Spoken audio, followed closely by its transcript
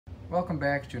Welcome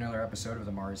back to another episode of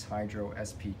the Mars Hydro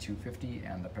SP250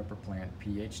 and the pepper plant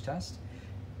pH test.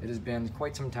 It has been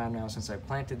quite some time now since I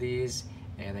planted these,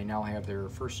 and they now have their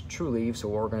first true leaves. So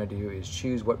what we're going to do is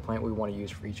choose what plant we want to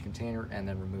use for each container and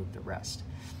then remove the rest.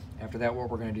 After that, what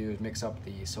we're going to do is mix up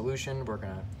the solution. We're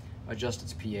going to adjust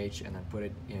its pH and then put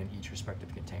it in each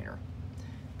respective container.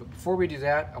 But before we do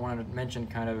that, I want to mention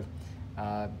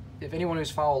if anyone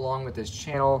who's followed along with this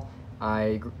channel,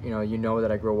 you know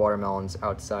that I grow watermelons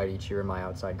outside each year in my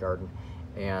outside garden,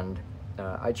 and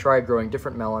I tried growing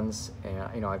different melons,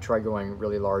 and I've tried growing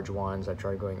really large ones, I've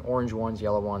tried growing orange ones,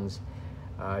 yellow ones,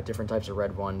 different types of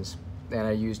red ones, and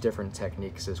I use different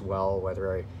techniques as well,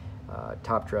 whether I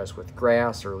top dress with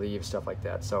grass or leaves, stuff like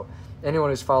that. So anyone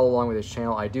who's followed along with this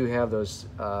channel, I do have those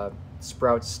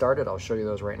sprouts started. I'll show you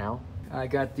those right now. I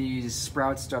got these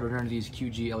sprouts started under these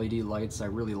QG LED lights. I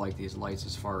really like these lights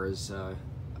as far as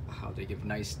how they give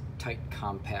nice, tight,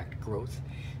 compact growth.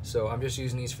 So I'm just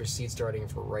using these for seed starting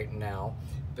for right now.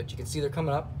 But you can see they're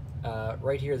coming up.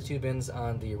 Right here, the two bins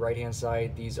on the right-hand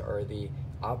side, these are the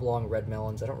oblong red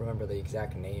melons. I don't remember the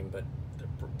exact name, but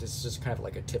this is just kind of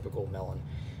like a typical melon.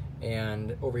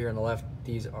 And over here on the left,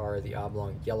 these are the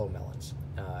oblong yellow melons.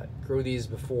 Grew these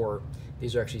before.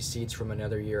 These are actually seeds from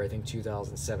another year, I think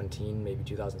 2017, maybe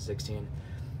 2016.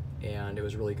 And it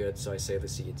was really good, so I saved the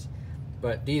seeds.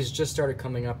 But these just started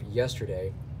coming up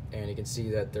yesterday, and you can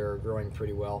see that they're growing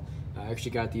pretty well. I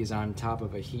actually got these on top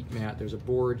of a heat mat. There's a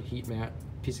board, heat mat,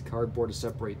 piece of cardboard to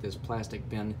separate this plastic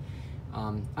bin.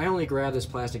 I only grabbed this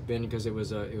plastic bin because it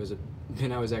was a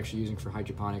bin I was actually using for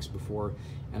hydroponics before,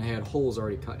 and I had holes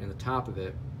already cut in the top of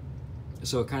it.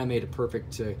 So it kind of made it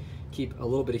perfect to keep a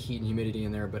little bit of heat and humidity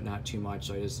in there, but not too much.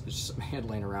 So I just had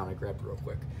laying around, I grabbed it real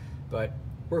quick. But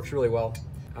works really well.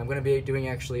 I'm going to be doing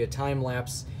actually a time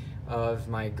lapse of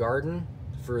my garden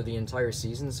for the entire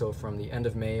season. So from the end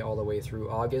of May all the way through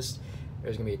August,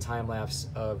 there's going to be a time lapse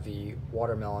of the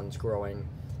watermelons growing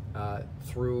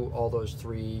through all those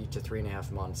 3 to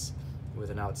 3.5 months with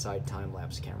an outside time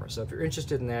lapse camera. So if you're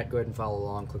interested in that, go ahead and follow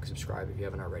along, click subscribe if you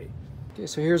haven't already. Okay,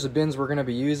 so here's the bins we're going to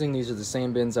be using. These are the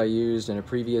same bins I used in a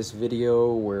previous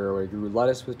video where I grew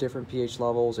lettuce with different pH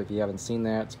levels. If you haven't seen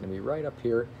that, it's going to be right up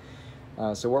here.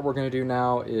 So what we're going to do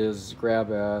now is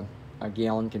grab a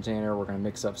gallon container. We're going to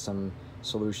mix up some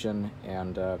solution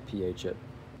and pH it.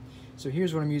 So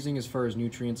here's what I'm using as far as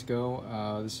nutrients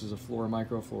go. This is a Flora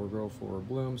Micro, Flora Grow, Flora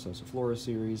Bloom, so it's a Flora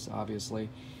series, obviously.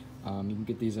 You can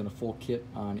get these in a full kit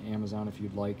on Amazon if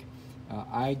you'd like.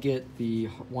 I get the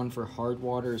one for hard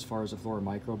water as far as the Flora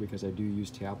Micro because I do use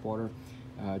tap water.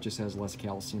 It just has less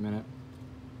calcium in it.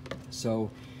 So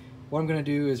what I'm going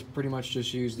to do is pretty much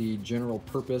just use the general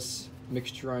purpose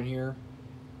mixture on here.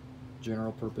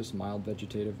 General purpose mild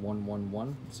vegetative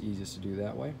 111. It's easiest to do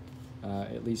that way,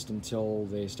 at least until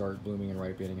they start blooming and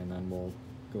ripening, and then we'll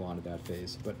go on to that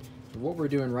phase. But what we're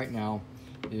doing right now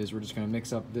is we're just going to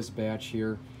mix up this batch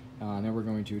here, and then we're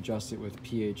going to adjust it with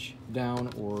pH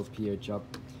down or pH up.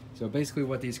 So basically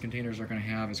what these containers are going to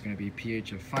have is going to be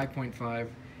pH of 5.5,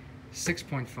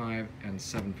 6.5, and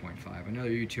 7.5. Another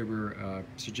YouTuber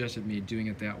suggested me doing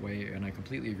it that way, and I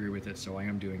completely agree with it, so I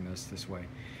am doing this way.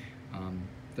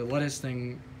 The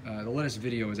lettuce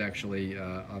video is actually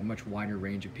a much wider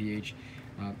range of pH.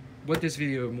 What this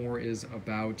video more is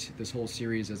about, this whole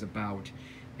series is about,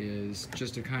 is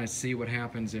just to kind of see what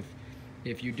happens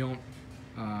if you don't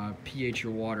pH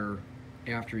your water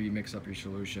after you mix up your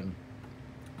solution,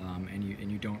 and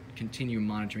you don't continue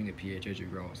monitoring the pH as you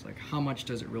grow. It's like, how much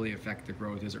does it really affect the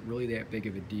growth? Is it really that big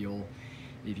of a deal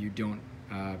if you don't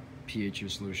pH your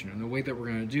solution? And the way that we're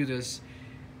going to do this,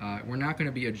 we're not going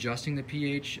to be adjusting the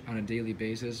pH on a daily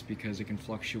basis because it can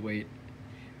fluctuate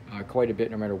quite a bit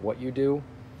no matter what you do.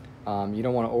 You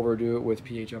don't want to overdo it with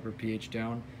pH up or pH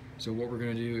down. So what we're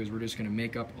going to do is we're just going to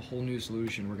make up a whole new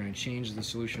solution. We're going to change the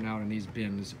solution out in these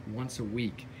bins once a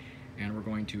week, and we're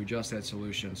going to adjust that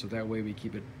solution so that way we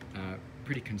keep it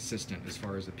pretty consistent as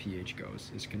far as the pH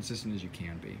goes, as consistent as you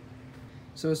can be.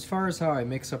 So as far as how I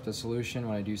mix up the solution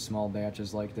when I do small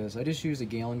batches like this, I just use a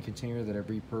gallon container that I've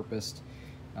repurposed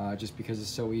just because it's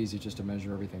so easy just to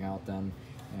measure everything out then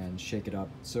and shake it up.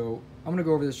 So I'm going to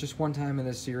go over this just one time in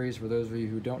this series for those of you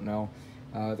who don't know.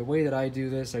 The way that I do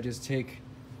this, I just take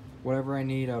whatever I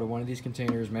need out of one of these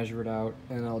containers, measure it out,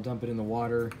 and I'll dump it in the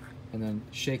water and then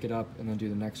shake it up and then do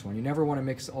the next one. You never want to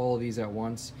mix all of these at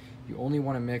once. You only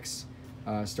want to mix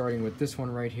starting with this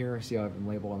one right here. See how I have them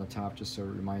labeled on the top just so it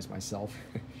reminds myself.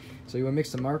 So you want to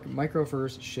mix the micro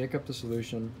first, shake up the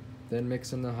solution, then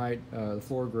mix in the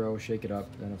Flora Grow, shake it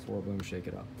up, then a Flora Bloom, shake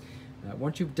it up.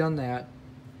 Once you've done that,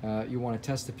 you want to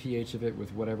test the pH of it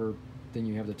with whatever thing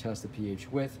you have to test the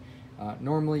pH with.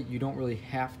 Normally, you don't really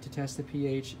have to test the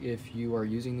pH if you are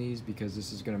using these, because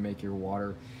this is going to make your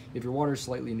water, if your water is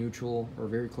slightly neutral or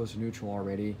very close to neutral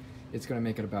already, it's going to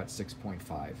make it about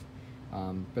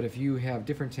 6.5. But if you have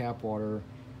different tap water,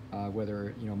 whether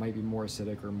it might be more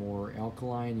acidic or more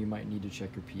alkaline, you might need to check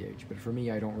your pH. But for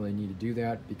me, I don't really need to do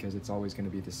that because it's always going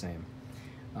to be the same.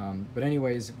 But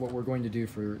anyways, what we're going to do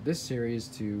for this series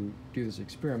to do this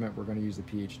experiment, we're going to use the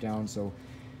pH down. So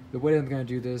the way I'm going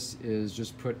to do this is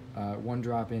just put one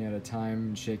drop in at a time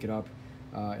and shake it up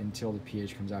until the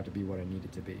pH comes out to be what I need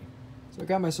it to be. So I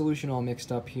got my solution all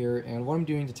mixed up here, and what I'm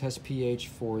doing to test pH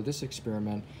for this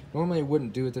experiment, normally I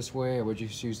wouldn't do it this way. I would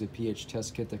just use the pH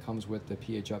test kit that comes with the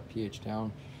pH up, pH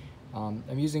down.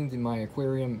 I'm using my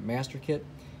aquarium master kit,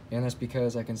 and that's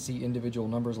because I can see individual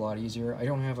numbers a lot easier. I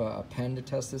don't have a pen to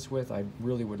test this with. I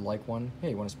really would like one.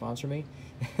 Hey, you want to sponsor me?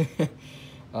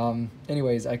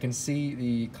 Anyways, I can see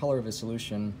the color of a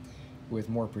solution with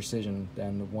more precision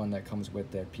than the one that comes with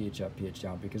that pH up, pH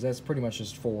down, because that's pretty much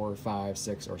just 4, 5,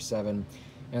 6, or 7,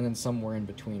 and then somewhere in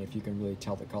between if you can really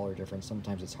tell the color difference.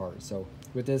 Sometimes it's hard. So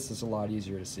with this, it's a lot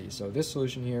easier to see. So this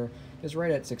solution here is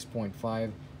right at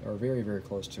 6.5, or very, very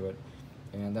close to it.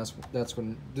 And that's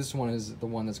when this one is the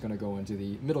one that's going to go into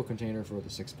the middle container for the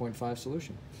 6.5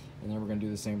 solution. And then we're going to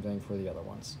do the same thing for the other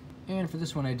ones. And for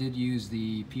this one, I did use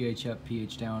the pH up,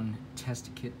 pH down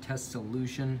test kit test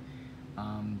solution,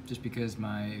 just because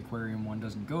my aquarium one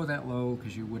doesn't go that low,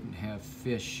 because you wouldn't have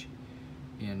fish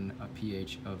in a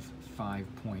pH of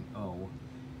 5.0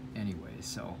 anyway.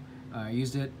 So I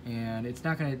used it, and it's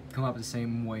not going to come up the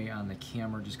same way on the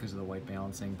camera just because of the white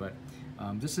balancing, but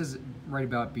this is right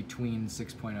about between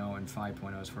 6.0 and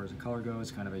 5.0 as far as the color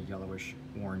goes, kind of a yellowish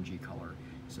orangey color.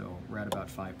 So we're at about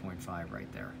 5.5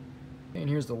 right there. And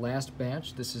here's the last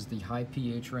batch. This is the high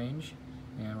pH range,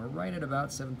 and we're right at about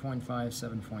 7.5,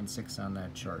 7.6 on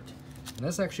that chart. And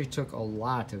this actually took a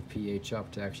lot of pH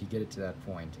up to actually get it to that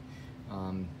point.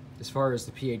 As far as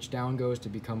the pH down goes, to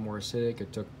become more acidic,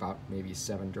 it took about maybe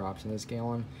 7 drops in this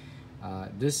gallon.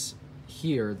 This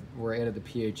here, where I added the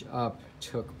pH up,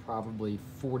 took probably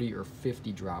 40 or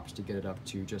 50 drops to get it up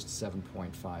to just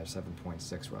 7.5,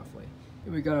 7.6 roughly.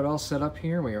 We got it all set up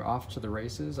here. We are off to the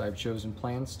races. I've chosen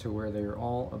plants to where they're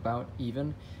all about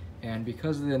even. And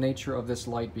because of the nature of this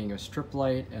light being a strip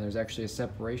light, and there's actually a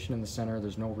separation in the center,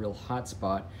 there's no real hot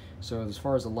spot. So as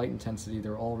far as the light intensity,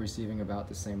 they're all receiving about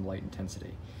the same light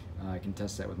intensity. I can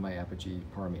test that with my apogee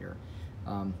parameter.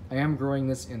 I am growing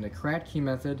this in the Kratky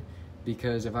method,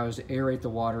 because if I was to aerate the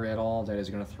water at all, that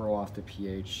is going to throw off the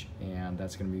pH, and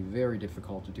that's going to be very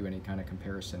difficult to do any kind of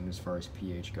comparison as far as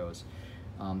pH goes.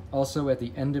 Also, at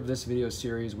the end of this video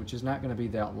series, which is not going to be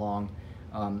that long,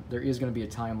 there is going to be a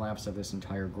time lapse of this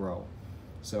entire grow.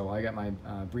 So I got my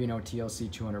Brino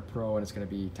TLC 200 Pro, and it's going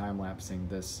to be time lapsing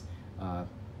this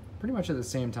pretty much at the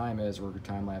same time as we're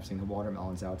time lapsing the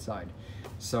watermelons outside.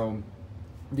 So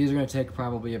these are going to take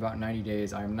probably about 90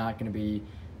 days. I'm not going to be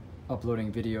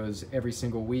uploading videos every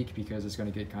single week because it's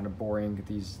going to get kind of boring.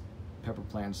 These pepper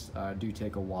plants do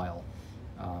take a while.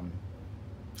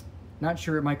 Not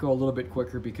sure, it might go a little bit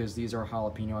quicker because these are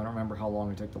jalapeno. I don't remember how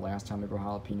long it took the last time to grow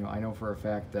jalapeno. I know for a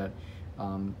fact that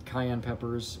cayenne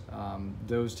peppers,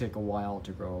 those take a while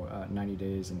to grow, 90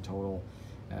 days in total,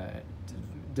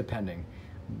 depending.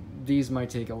 These might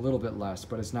take a little bit less,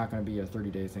 but it's not going to be a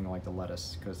 30-day thing like the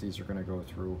lettuce, because these are going to go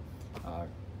through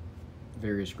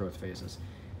various growth phases,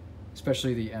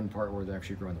 especially the end part where they're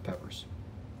actually growing the peppers.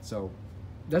 So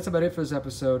that's about it for this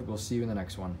episode. We'll see you in the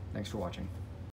next one. Thanks for watching.